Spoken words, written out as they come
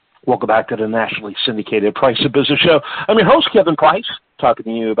Welcome back to the nationally syndicated Price of Business Show. I'm your host, Kevin Price, talking to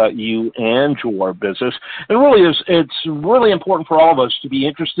you about you and your business. And it's really important for all of us to be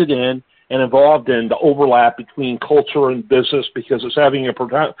interested in and involved in the overlap between culture and business, because it's having a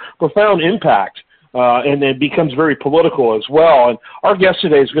profound impact, and it becomes very political as well. And our guest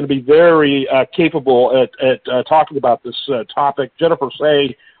today is going to be very capable at talking about this topic. Jennifer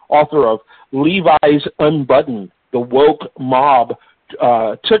Sey, author of Levi's Unbuttoned, The Woke Mob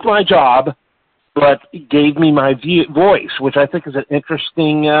Took My Job, but gave me my voice, which I think is an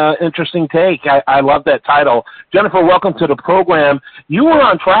interesting take. I love that title. Jennifer, welcome to the program. You were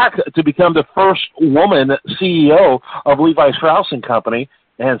on track to become the first woman CEO of Levi Strauss & Company,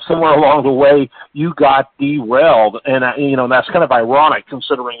 and somewhere along the way, you got derailed. And, that's kind of ironic,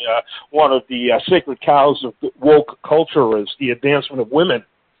 considering one of the sacred cows of woke culture is the advancement of women.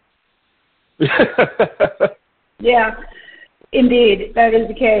 Yeah. Indeed, that is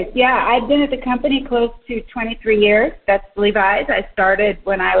the case. Yeah, I've been at the company close to 23 years. That's Levi's. I started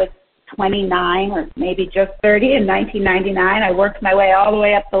when I was 29 or maybe just 30 in 1999. I worked my way all the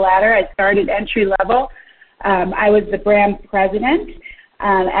way up the ladder. I started entry level. I was the brand president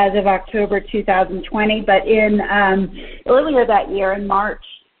as of October 2020. But in earlier that year, in March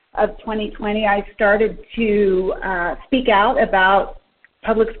of 2020, I started to speak out about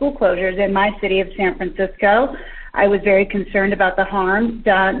public school closures in my city of San Francisco. I was very concerned about the harm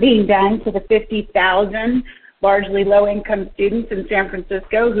being done to the 50,000 largely low-income students in San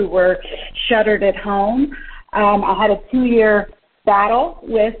Francisco who were shuttered at home. I had a 2-year battle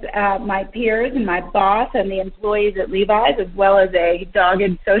with my peers and my boss and the employees at Levi's, as well as a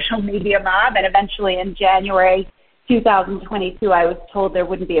dogged social media mob. And eventually in January 2022, I was told there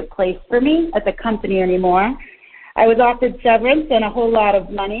wouldn't be a place for me at the company anymore. I was offered severance and a whole lot of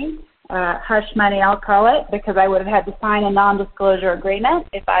money. Hush money, I'll call it, because I would have had to sign a non-disclosure agreement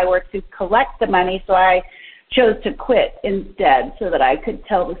if I were to collect the money. So I chose to quit instead so that I could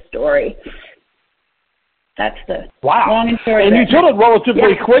tell the story. That's the long and short. And you told it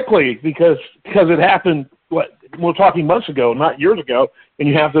relatively quickly because it happened, we're talking months ago, not years ago, and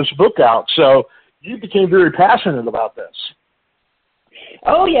you have this book out. So you became very passionate about this.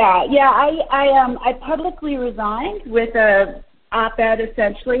 Oh, yeah. I publicly resigned with a op-ed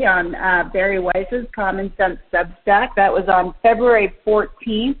essentially on Barry Weiss's Common Sense Substack. That was on February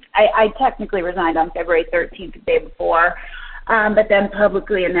 14th. I technically resigned on February 13th, the day before, but then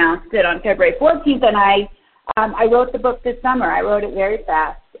publicly announced it on February 14th. And I wrote the book this summer. I wrote it very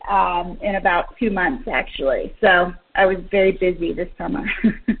fast, in about 2 months, actually. So I was very busy this summer.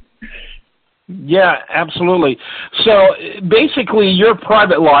 Yeah, absolutely. So basically your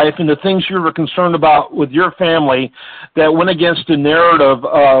private life and the things you were concerned about with your family that went against the narrative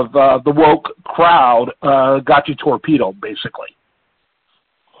of the woke crowd got you torpedoed, basically.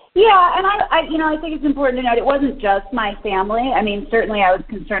 Yeah, and I think it's important to note it wasn't just my family. I mean, certainly I was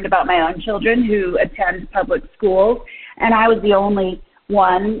concerned about my own children who attend public schools, and I was the only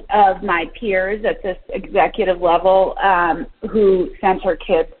one of my peers at this executive level who sent her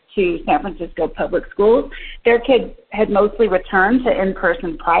kids to San Francisco public schools. Their kids had mostly returned to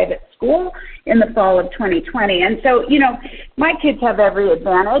in-person private school in the fall of 2020. And so, my kids have every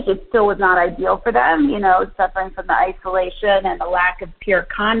advantage. It still was not ideal for them, suffering from the isolation and the lack of peer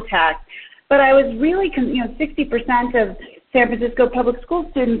contact. But I was really, 60% of San Francisco public school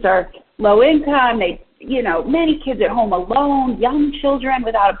students are low income. They, many kids at home alone, young children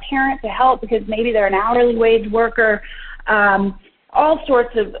without a parent to help because maybe they're an hourly wage worker. All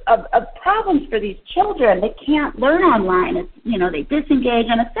sorts of problems for these children. They can't learn online. They disengage.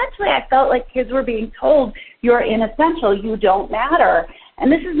 And essentially, I felt like kids were being told, you're inessential, you don't matter. And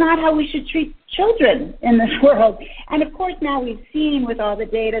this is not how we should treat children in this world. And of course, now we've seen with all the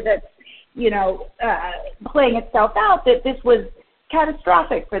data that's, playing itself out that this was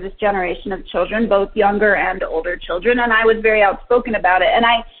catastrophic for this generation of children, both younger and older children. And I was very outspoken about it. And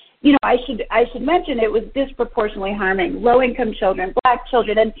I should mention it was disproportionately harming low-income children, black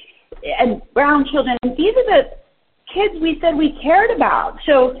children, and brown children. And these are the kids we said we cared about.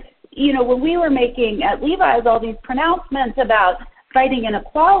 So, when we were making at Levi's all these pronouncements about fighting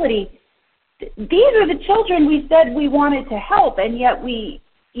inequality, these are the children we said we wanted to help, and yet we,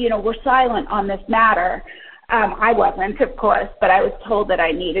 were silent on this matter. I wasn't, of course, but I was told that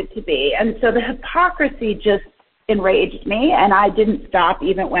I needed to be. And so the hypocrisy just enraged me, and I didn't stop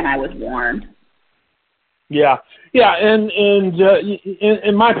even when I was warned. Yeah, and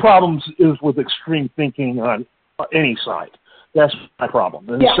my problems is with extreme thinking on any side. That's my problem.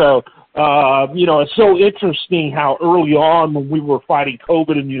 And so, it's so interesting how early on when we were fighting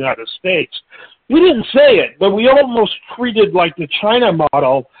COVID in the United States, we didn't say it, but we almost treated like the China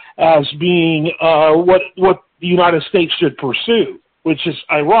model as being what the United States should pursue, which is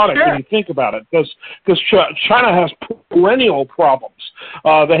ironic when you think about it, because China has perennial problems.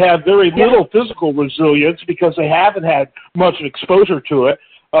 They have very little physical resilience because they haven't had much exposure to it.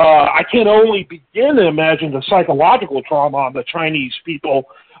 I can only begin to imagine the psychological trauma on the Chinese people.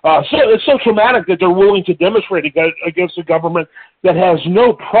 So it's so traumatic that they're willing to demonstrate against a government that has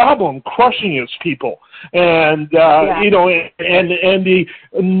no problem crushing its people. And, and the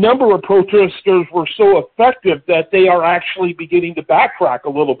number of protesters were so effective that they are actually beginning to backtrack a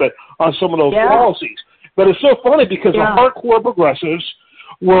little bit on some of those policies. But it's so funny because the hardcore progressives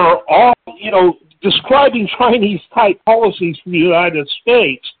were all, describing Chinese-type policies from the United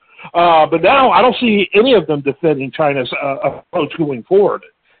States. But now I don't see any of them defending China's approach going forward.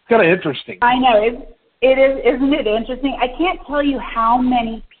 Kind of interesting. I know. It is, isn't it interesting? I can't tell you how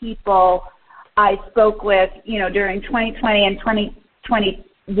many people I spoke with, during 2020 and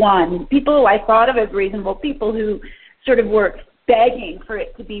 2021, people who I thought of as reasonable people who sort of were begging for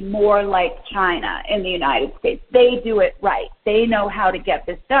it to be more like China in the United States. They do it right. They know how to get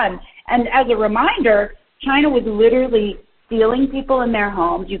this done. And as a reminder, China was literally stealing people in their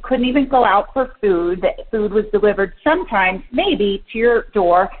homes. You couldn't even go out for food. The food was delivered sometimes, maybe, to your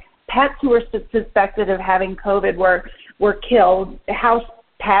door. Pets who were suspected of having COVID were killed. House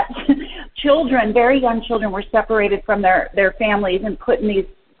pets. Children, very young children, were separated from their families and put in these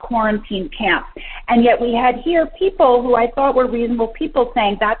quarantine camps. And yet we had here people who I thought were reasonable people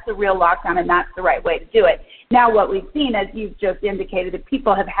saying that's the real lockdown and that's the right way to do it. Now what we've seen, as you've just indicated, that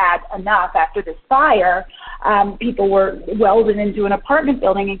people have had enough after this fire. People were welded into an apartment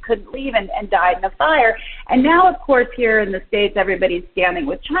building and couldn't leave and died in a fire. And now, of course, here in the States, everybody's standing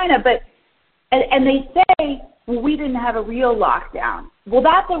with China. And they say, well, we didn't have a real lockdown. Well,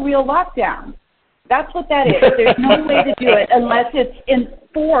 that's a real lockdown. That's what that is. There's no way to do it unless it's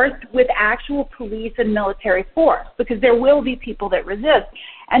enforced with actual police and military force, because there will be people that resist.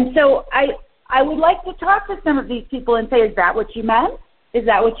 And so I would like to talk to some of these people and say, is that what you meant? Is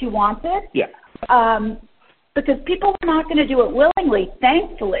that what you wanted? Yeah. Because people were not going to do it willingly,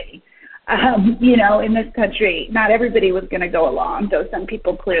 thankfully. In this country, not everybody was going to go along, though some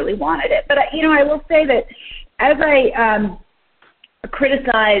people clearly wanted it. But, I will say that as I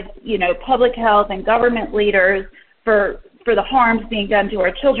criticize, public health and government leaders for the harms being done to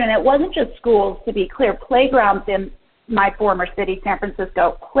our children, it wasn't just schools, to be clear. Playgrounds in my former city, San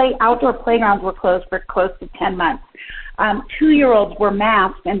Francisco, outdoor playgrounds were closed for close to 10 months. 2-year-olds were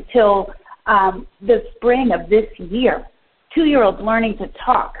masked until the spring of this year. 2-year-olds learning to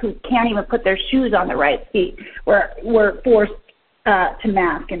talk who can't even put their shoes on the right feet were forced to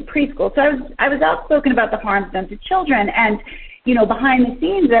mask in preschool. So I was outspoken about the harms done to children. And, behind the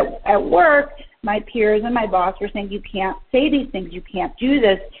scenes at work, my peers and my boss were saying, you can't say these things, you can't do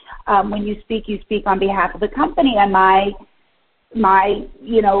this. When you speak on behalf of the company. And my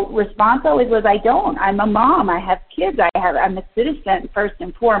response always was, I don't. I'm a mom. I have kids. I'm a citizen first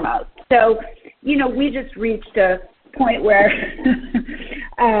and foremost. So, we just reached a point where,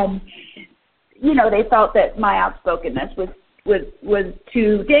 they felt that my outspokenness was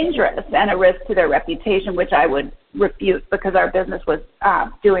too dangerous and a risk to their reputation, which I would refute because our business was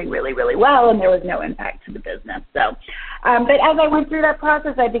doing really, really well and there was no impact to the business. So, but as I went through that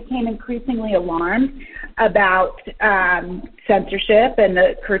process, I became increasingly alarmed about censorship and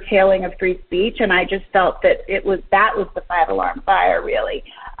the curtailing of free speech, and I just felt that that was the 5-alarm fire, really,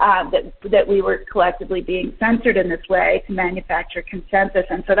 that we were collectively being censored in this way to manufacture consensus,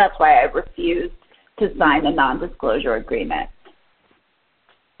 and so that's why I refused to sign the non-disclosure agreement.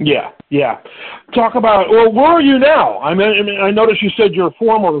 Yeah. Talk about, well, where are you now? I noticed you said your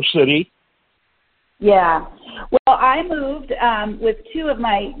former city. Yeah. Well, I moved with 2 of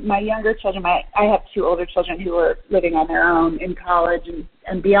my younger children. I have 2 older children who are living on their own in college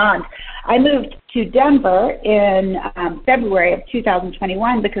and beyond. I moved to Denver in February of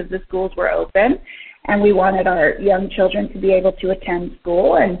 2021 because the schools were open and we wanted our young children to be able to attend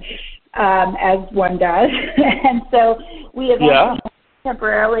school, and as one does. And so we eventually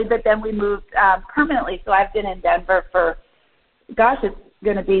temporarily, but then we moved permanently. So I've been in Denver for, it's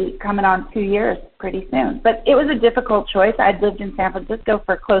going to be coming on 2 years pretty soon. But it was a difficult choice. I'd lived in San Francisco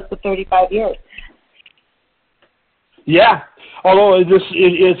for close to 35 years. Yeah, although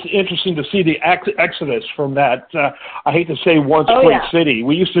it's interesting to see the exodus from that, I hate to say once great city.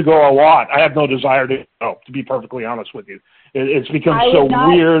 We used to go a lot. I have no desire to go, to be perfectly honest with you. It's become so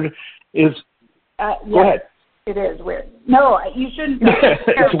weird. Go ahead. It is weird. No, you shouldn't.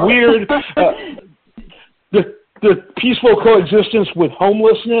 It's weird. The peaceful coexistence with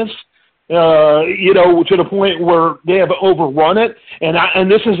homelessness to the point where they have overrun it.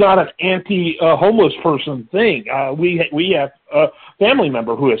 And this is not an anti-homeless person thing. We have a family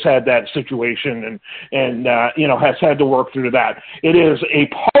member who has had that situation and has had to work through that. It is a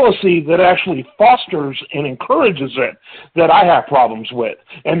policy that actually fosters and encourages it that I have problems with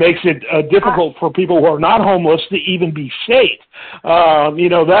and makes it difficult for people who are not homeless to even be safe.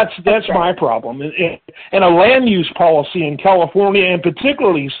 That's my problem. And a land use policy in California and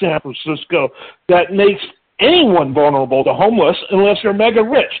particularly San Francisco that makes anyone vulnerable to homeless unless they're mega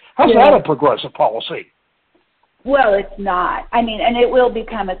rich. How's that a progressive policy? Well, it's not. I mean, and it will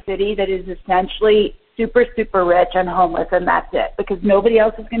become a city that is essentially super, super rich and homeless, and that's it, because nobody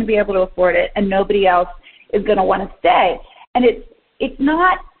else is going to be able to afford it, and nobody else is going to want to stay. And it's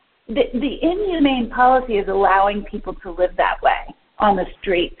not the inhumane policy is allowing people to live that way on the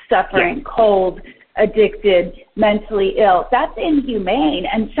street, suffering, cold, addicted, mentally ill. That's inhumane.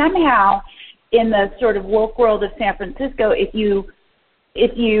 And somehow, in the sort of woke world of San Francisco, if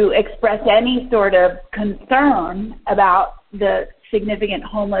you express any sort of concern about the significant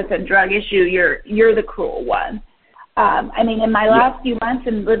homeless and drug issue, you're the cruel one. I mean, in my last few months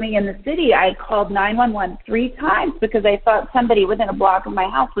in living in the city, I called 911 3 times because I thought somebody within a block of my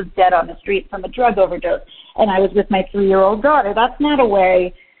house was dead on the street from a drug overdose, and I was with my 3-year-old daughter. That's not a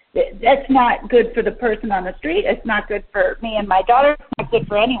way. That's not good for the person on the street. It's not good for me and my daughter. It's not good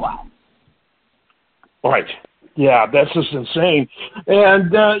for anyone. Right. Yeah, that's just insane.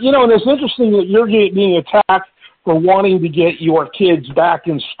 And, and it's interesting that you're being attacked for wanting to get your kids back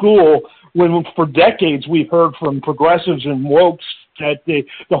in school when for decades we've heard from progressives and wokes that the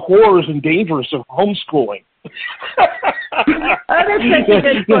horrors and dangers of homeschooling. That's such a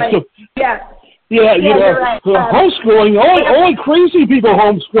good point. Yeah. Yeah, right. Homeschooling, only crazy people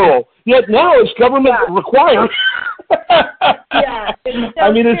homeschool. Yet now it's government required. Yeah.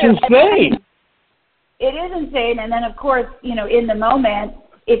 I mean, it's insane. It is insane. And then, of course, in the moment,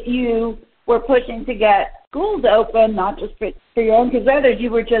 if you were pushing to get schools open, not just for your own kids, others,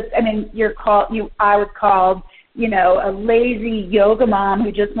 you were just, I was called, a lazy yoga mom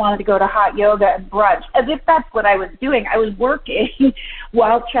who just wanted to go to hot yoga and brunch, as if that's what I was doing. I was working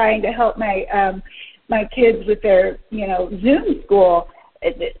while trying to help my kids with their, Zoom school.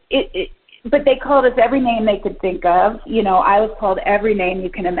 But they called us every name they could think of. I was called every name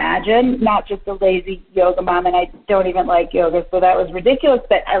you can imagine, not just a lazy yoga mom, and I don't even like yoga, so that was ridiculous.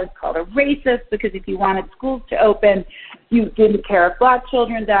 But I was called a racist because if you wanted schools to open, you didn't care if black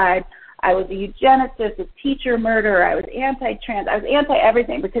children died. I was a eugenicist, a teacher murderer. I was anti-trans. I was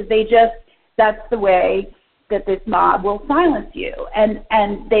anti-everything because that's the way that this mob will silence you. And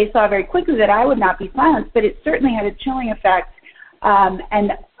they saw very quickly that I would not be silenced, but it certainly had a chilling effect.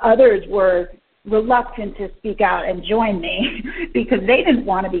 And others were reluctant to speak out and join me because they didn't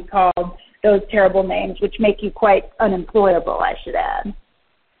want to be called those terrible names, which make you quite unemployable, I should add.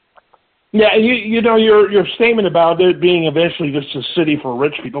 Yeah, your statement about it being eventually just a city for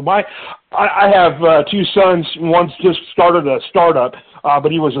rich people. I have 2 sons. One's just started a startup,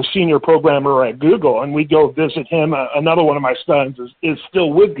 but he was a senior programmer at Google, and we go visit him. Another one of my sons is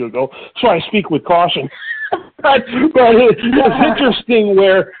still with Google, so I speak with caution. but it's interesting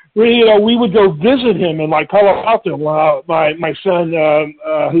where we would go visit him in like Palo Alto. My son,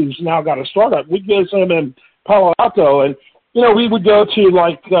 who's now got a startup, we'd visit him in Palo Alto, and we would go to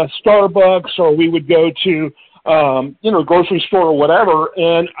like Starbucks, or we would go to grocery store or whatever.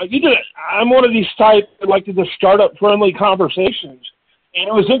 And I'm one of these type that like to just start up friendly conversations. And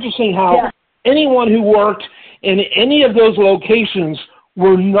it was interesting how anyone who worked in any of those locations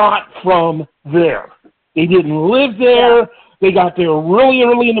were not from there. They didn't live there. Yeah. They got there really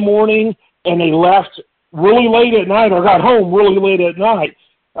early in the morning, and they left really late at night, or got home really late at night,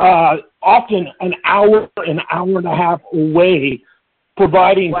 often an hour and a half away,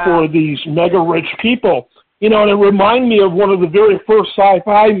 providing for these mega-rich people. And it reminded me of one of the very first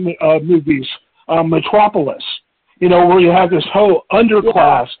sci-fi movies, Metropolis, where you have this whole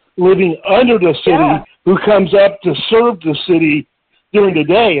underclass living under the city who comes up to serve the city during the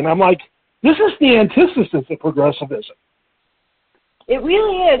day. And I'm like, this is the antithesis of progressivism. It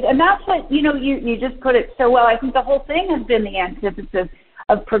really is. And that's what, you just put it so well. I think the whole thing has been the antithesis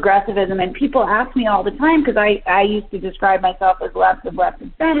of progressivism. And people ask me all the time, because I used to describe myself as left of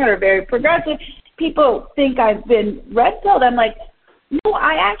center, or very progressive. People think I've been red-pilled. I'm like, no,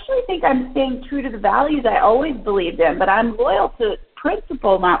 I actually think I'm staying true to the values I always believed in, but I'm loyal to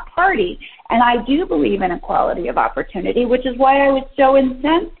principle, not party. And I do believe in equality of opportunity, which is why I was so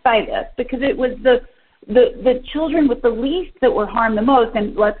incensed by this, because it was the the children with the least that were harmed the most,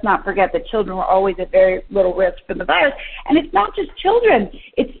 and let's not forget that children were always at very little risk from the virus. And it's not just children.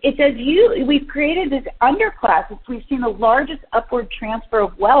 We've created this underclass. We've seen the largest upward transfer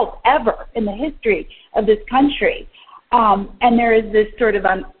of wealth ever in the history of this country. And there is this sort of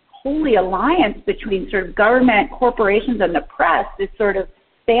unholy alliance between sort of government, corporations, and the press, this sort of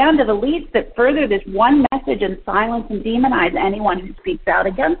band of elites that further this one message and silence and demonize anyone who speaks out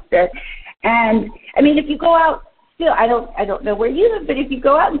against it. And I mean, if you go out still, I don't know where you live, but if you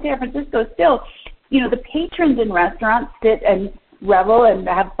go out in San Francisco still, the patrons in restaurants sit and revel and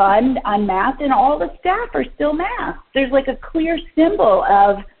have fun unmasked, and all the staff are still masked. There's like a clear symbol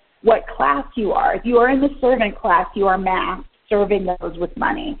of what class you are. If you are in the servant class, you are masked, serving those with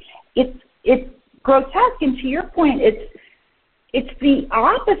money. It's grotesque, and to your point, it's the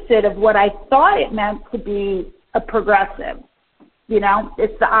opposite of what I thought it meant to be a progressive.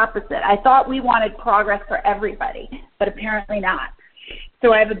 It's the opposite. I thought we wanted progress for everybody, but apparently not.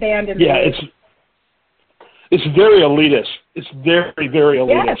 So I've abandoned it. It's very elitist. It's very, very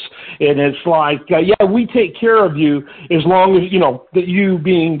elitist. Yes. And it's like, we take care of you as long as, that you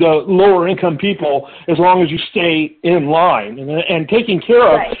being the lower income people, as long as you stay in line. And taking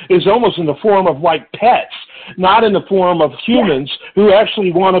care of is almost in the form of like pets, not in the form of humans who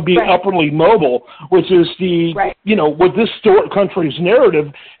actually want to be upwardly mobile, which is what this country's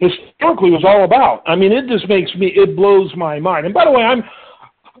narrative historically was all about. I mean, it blows my mind. And by the way, I'm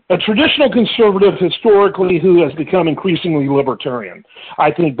a traditional conservative historically who has become increasingly libertarian. I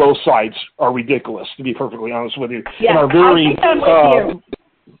think both sides are ridiculous, to be perfectly honest with you. Yeah, and are very,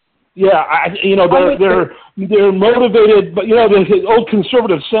 they're motivated, but the old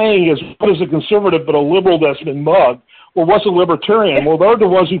conservative saying is, what is a conservative but a liberal that's been mugged? Well, what's a libertarian? Well, they're the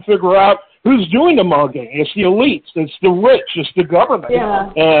ones who figure out who's doing the mugging. It's the elites. It's the rich. It's the government.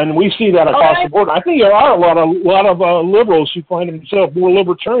 Yeah. And we see that across the board. I think there are a lot of liberals who find themselves more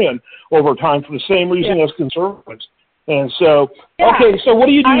libertarian over time for the same reason as conservatives. And so, so what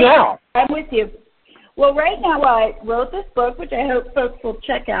do you do now? I'm with you. Well, right now, I wrote this book, which I hope folks will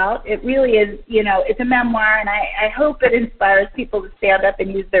check out. It really is, it's a memoir, and I hope it inspires people to stand up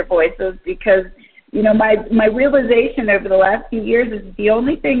and use their voices because my realization over the last few years is the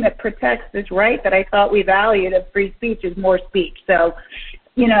only thing that protects this right that I thought we valued of free speech is more speech. So,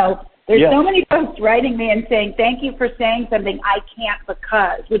 there's so many folks writing me and saying, thank you for saying something I can't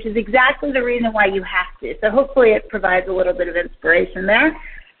because, which is exactly the reason why you have to. So hopefully it provides a little bit of inspiration there.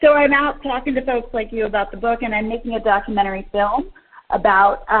 So I'm out talking to folks like you about the book, and I'm making a documentary film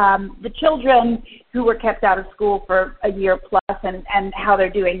about the children who were kept out of school for a year plus and how they're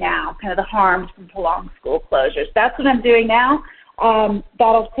doing now, kind of the harms from prolonged school closures. That's what I'm doing now.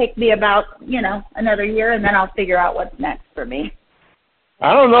 That'll take me about, another year, and then I'll figure out what's next for me.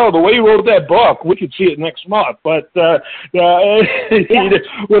 I don't know. The way you wrote that book, we could see it next month. But I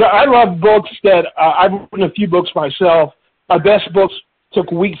love books that I've written a few books myself. My best books took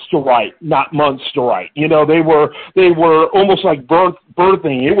weeks to write, not months to write. They were almost like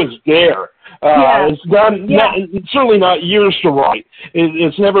birthing. It was there. It's done. It's certainly not years to write.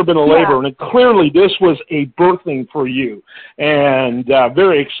 It's never been a labor, and clearly this was a birthing for you, and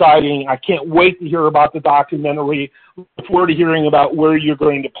very exciting. I can't wait to hear about the documentary. Look forward to hearing about where you're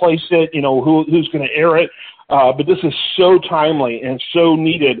going to place it. Who's going to air it. But this is so timely and so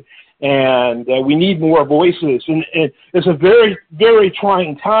needed. And we need more voices. And it's a very, very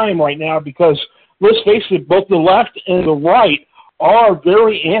trying time right now because, let's face it, both the left and the right are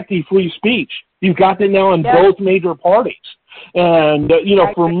very anti-free speech. You've got that now in both major parties. And,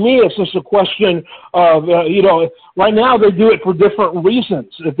 for me, it's just a question of, right now they do it for different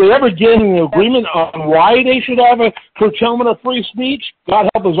reasons. If they ever get an agreement on why they should have a curtailment of free speech, God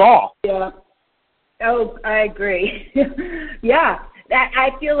help us all. Yeah. Oh, I agree. I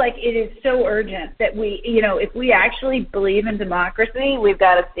feel like it is so urgent that we, if we actually believe in democracy, we've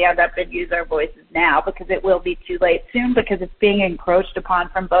got to stand up and use our voices now because it will be too late soon because it's being encroached upon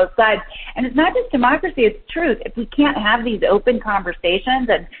from both sides. And it's not just democracy, it's truth. If we can't have these open conversations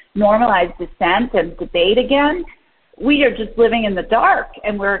and normalize dissent and debate again, we are just living in the dark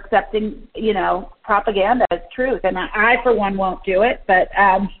and we're accepting, propaganda as truth. And I, for one, won't do it, but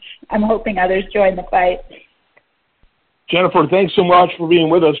I'm hoping others join the fight. Jennifer, thanks so much for being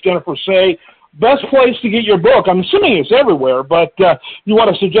with us. Jennifer Sey, best place to get your book. I'm assuming it's everywhere, but you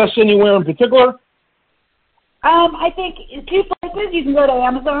want to suggest anywhere in particular? I think two places. You can go to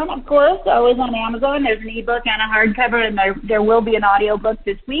Amazon, of course, always on Amazon. There's an ebook and a hardcover, and there will be an audiobook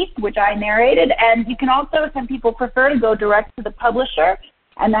this week, which I narrated. And you can also, some people prefer to go direct to the publisher,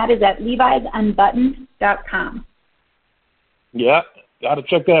 and that is at levisunbuttoned.com. Yeah, got to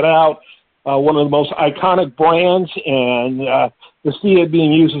check that out. one of the most iconic brands, and to see it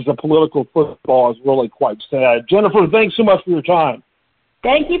being used as a political football is really quite sad. Jennifer, thanks so much for your time.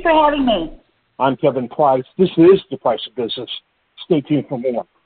 Thank you for having me. I'm Kevin Price. This is The Price of Business. Stay tuned for more.